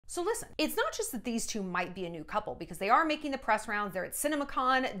So listen, it's not just that these two might be a new couple, because they are making the press rounds. They're at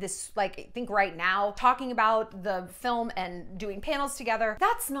CinemaCon this, like, I think right now, talking about the film and doing panels together.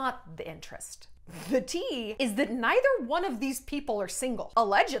 That's not the interest. The tea is that neither one of these people are single.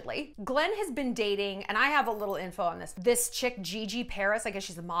 Allegedly, Glenn has been dating, and I have a little info on this chick, Gigi Paris. I guess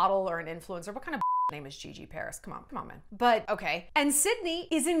she's a model or an influencer. What kind of name is Gigi Paris? Come on, man. But okay. And Sydney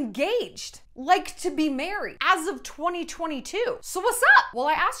is engaged, like to be married, as of 2022. So what's up? Well,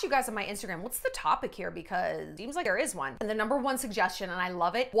 I asked you guys on my Instagram, what's the topic here? Because it seems like there is one. And the #1 suggestion, and I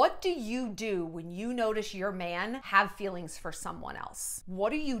love it, what do you do when you notice your man have feelings for someone else?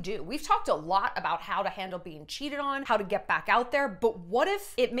 What do you do? We've talked a lot about how to handle being cheated on, how to get back out there, but what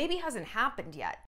if it maybe hasn't happened yet?